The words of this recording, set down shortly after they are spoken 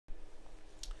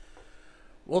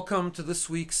Welcome to this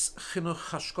week's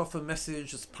Chinuch Hashkofa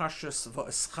message. It's Parshas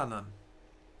Va'eschanan.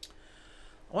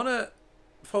 I want to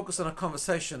focus on a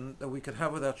conversation that we could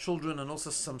have with our children and also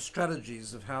some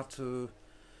strategies of how to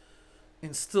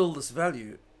instill this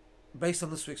value based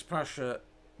on this week's Parsha,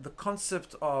 the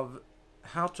concept of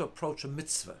how to approach a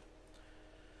mitzvah.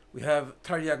 We have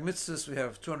Taryag mitzvahs, we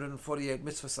have 248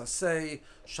 mitzvahs aseh,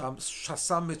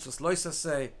 shasam mitzvahs lois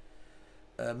aseh.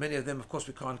 Many of them, of course,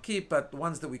 we can't keep, but the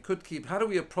ones that we could keep, how do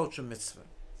we approach a mitzvah?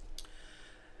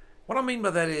 What I mean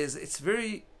by that is, it's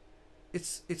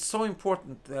so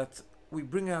important that we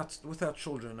bring out with our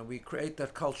children and we create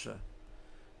that culture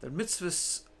that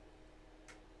mitzvahs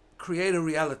create a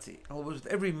reality. In other words,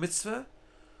 with every mitzvah,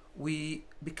 we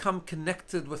become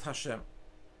connected with Hashem.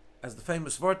 As the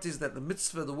famous word is that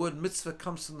the word mitzvah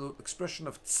comes from the expression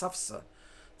of tzafsa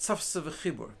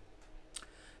v'chibur.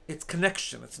 It's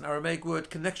connection. It's an Aramaic word,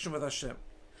 connection with Hashem.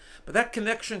 But that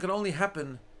connection can only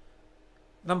happen,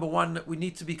 number one, we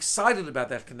need to be excited about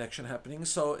that connection happening,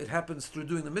 so it happens through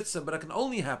doing the mitzvah, but it can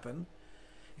only happen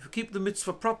if we keep the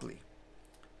mitzvah properly.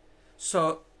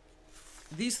 So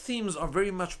these themes are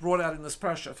very much brought out in this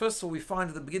parsha. First of all, we find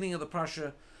at the beginning of the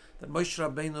parsha that Moshe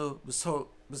Rabbeinu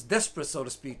was desperate, so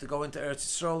to speak, to go into Eretz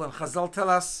Yisrael, and Chazal tell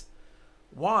us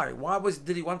why.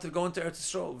 Did he want to go into Eretz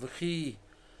Yisrael?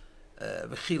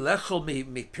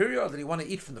 Period. Did he want to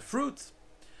eat from the fruit?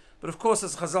 But of course,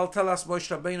 as Chazal tell us, Moshe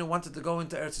Rabbeinu wanted to go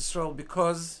into Eretz Yisrael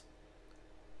because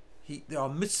there are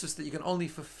mitzvahs that you can only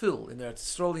fulfill in Eretz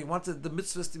Yisrael. He wanted the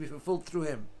mitzvahs to be fulfilled through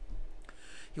him.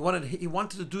 He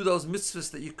wanted to do those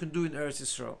mitzvahs that you can do in Eretz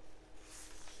Yisrael.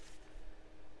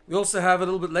 We also have a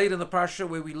little bit later in the parsha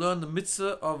where we learn the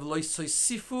mitzvah of lo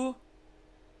yisifu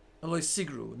and lo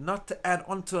yisigru, not to add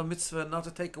onto a mitzvah, not to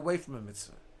take away from a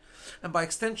mitzvah. And by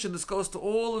extension, this goes to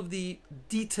all of the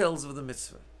details of the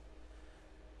mitzvah.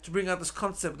 To bring out this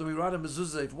concept that we write a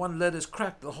mezuzah, if one letter is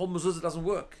cracked, the whole mezuzah doesn't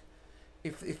work.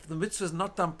 If the mitzvah is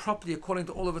not done properly according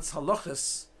to all of its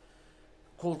halachas,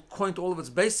 according to all of its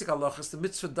basic halachas, the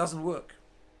mitzvah doesn't work.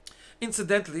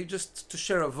 Incidentally, just to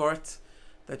share a vart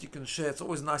that you can share, it's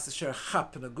always nice to share a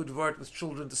chap and a good vart with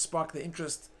children to spark their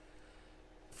interest.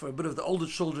 For a bit of the older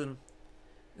children,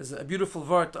 there's a beautiful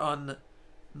vart on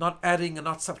not adding and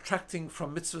not subtracting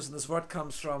from mitzvahs, and this word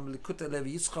comes from Likutei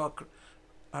Levi Yitzchak,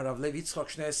 Rav Levi Yitzchak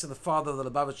Shneis, the father of the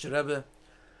Lubavitcher Rebbe,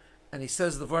 and he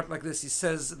says the word like this. He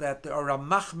says that there are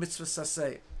Ramach mitzvahs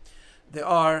aseh. There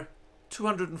are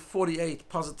 248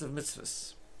 positive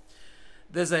mitzvahs.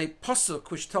 There's a pasuk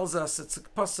which tells us, it's a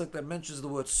pasuk that mentions the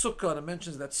word sukkah, and it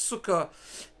mentions that sukkah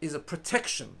is a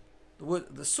protection. The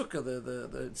sukkah,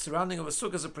 the surrounding of a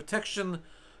sukkah is a protection,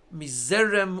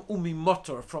 mizerem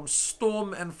umimotor, from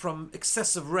storm and from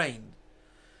excessive rain.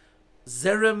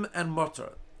 Zerem and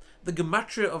motor. The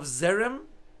gematria of zerem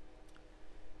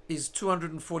is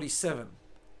 247.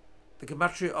 The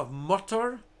gematria of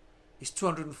motor is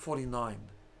 249.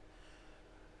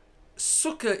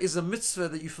 Sukkah is a mitzvah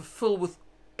that you fulfill with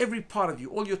every part of you,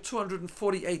 all your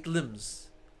 248 limbs.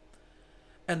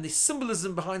 And the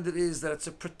symbolism behind it is that it's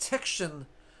a protection.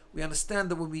 We understand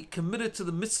that when we committed to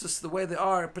the mitzvahs the way they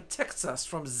are, it protects us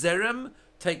from zerem,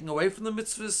 taking away from the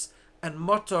mitzvahs, and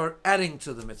motor, adding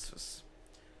to the mitzvahs.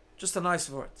 Just a nice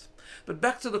word. But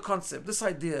back to the concept, this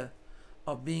idea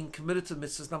of being committed to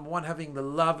mitzvahs, number one, having the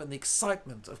love and the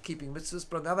excitement of keeping mitzvahs,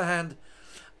 but on the other hand,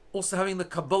 also having the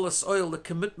kabbalas oil, the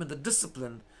commitment, the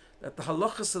discipline, that the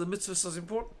halachas of the mitzvahs is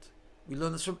important. We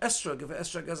learn this from esrog. If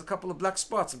esrog has a couple of black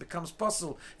spots, it becomes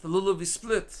possible. If the lulav is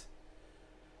split,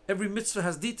 every mitzvah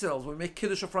has details. When we make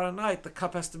Kiddush on Friday night, the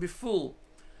cup has to be full.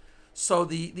 So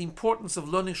the importance of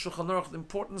learning Shulchan Aruch, the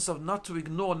importance of not to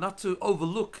ignore, not to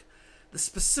overlook the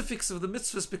specifics of the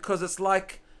mitzvahs, because it's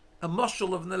like a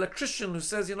mashal of an electrician who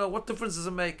says, what difference does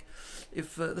it make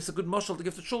if this is a good mashal to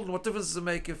give to children? What difference does it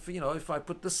make if I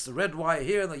put this red wire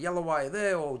here and the yellow wire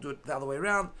there, or do it the other way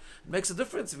around? It makes a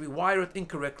difference. If we wire it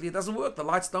incorrectly, it doesn't work. The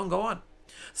lights don't go on.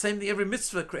 Same thing, every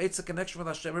mitzvah creates a connection with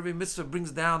Hashem. Every mitzvah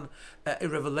brings down a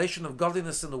revelation of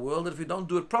godliness in the world. And if we don't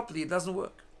do it properly, it doesn't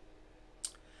work.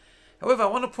 However, I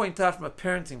want to point out from a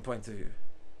parenting point of view,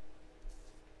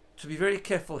 to be very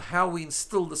careful how we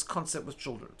instill this concept with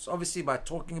children. So obviously by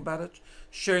talking about it,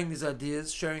 sharing these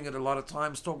ideas, sharing it a lot of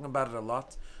times, talking about it a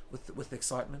lot with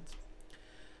excitement.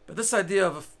 But this idea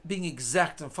of being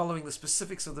exact and following the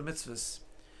specifics of the mitzvahs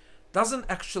doesn't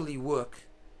actually work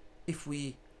if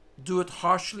we do it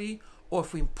harshly or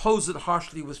if we impose it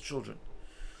harshly with children.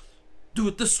 Do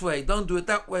it this way, don't do it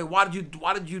that way. Why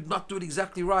did you not do it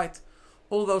exactly right?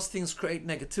 All those things create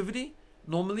negativity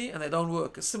normally, and they don't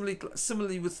work.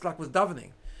 Similarly with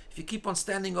davening. If you keep on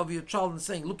standing over your child and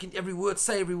saying, look in every word,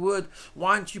 say every word,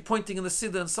 why aren't you pointing in the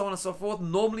siddur, and so on and so forth,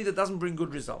 normally that doesn't bring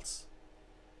good results.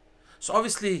 So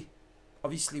obviously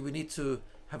we need to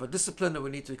have a discipline, and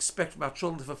we need to expect from our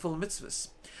children to fulfill mitzvahs.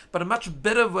 But a much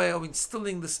better way of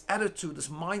instilling this attitude, this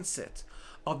mindset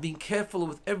of being careful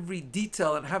with every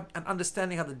detail and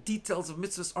understanding how the details of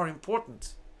mitzvahs are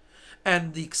important,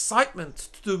 and the excitement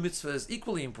to do mitzvah is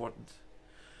equally important.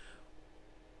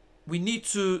 We need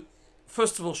to,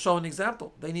 first of all, show an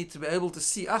example. They need to be able to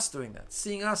see us doing that,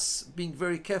 seeing us being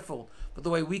very careful with the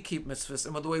way we keep mitzvahs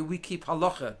and with the way we keep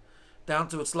halacha down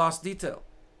to its last detail.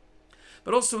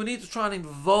 But also we need to try and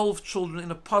involve children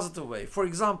in a positive way. For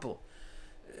example,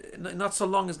 not so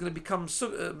long is going to become is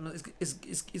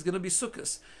going to be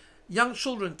sukkahs. Young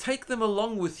children, take them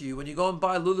along with you when you go and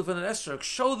buy lulav and an esrog.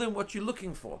 Show them what you're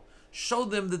looking for. Show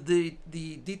them the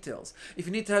details. If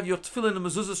you need to have your tefillin and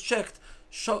mezuzahs checked,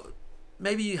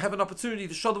 maybe you have an opportunity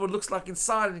to show them what it looks like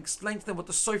inside and explain to them what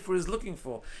the sofer is looking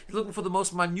for. He's looking for the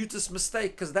most minutest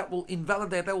mistake, because that will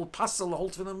invalidate, that will puzzle the whole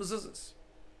tefillin and mezuzahs.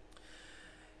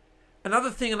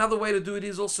 Another way to do it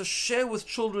is also share with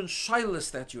children shaylas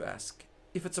that you ask,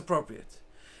 if it's appropriate.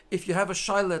 If you have a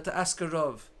shayla to ask a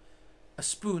rav, a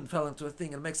spoon fell into a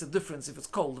thing and it makes a difference if it's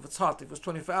cold, if it's hot, if it's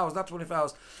 24 hours, not 24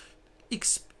 hours.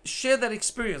 Share that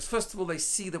experience. First of all, they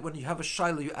see that when you have a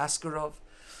shayla, you ask a rav.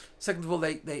 Second of all,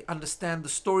 they understand the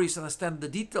stories, understand the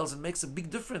details, and makes a big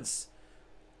difference.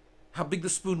 How big the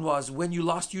spoon was, when you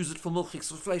last used it for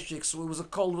milchiks, for fleishiks, was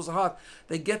it cold, was it hot.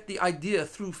 They get the idea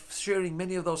through sharing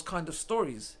many of those kind of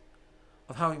stories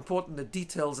of how important the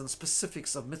details and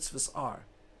specifics of mitzvahs are.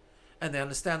 And they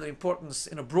understand the importance,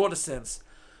 in a broader sense,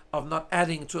 of not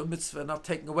adding to a mitzvah, not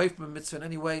taking away from a mitzvah in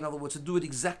any way. In other words, to do it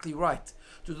exactly right,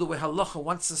 to do the way halacha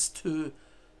wants us to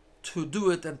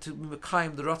do it, and to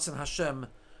mekayim the Ratzon Hashem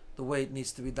the way it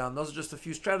needs to be done. Those are just a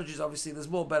few strategies. Obviously there's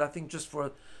more, but I think just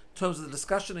for terms of the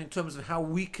discussion, in terms of how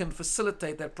we can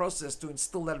facilitate that process to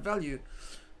instill that value,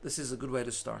 this is a good way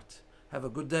to start. Have a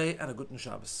good day and a good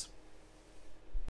Shabbos.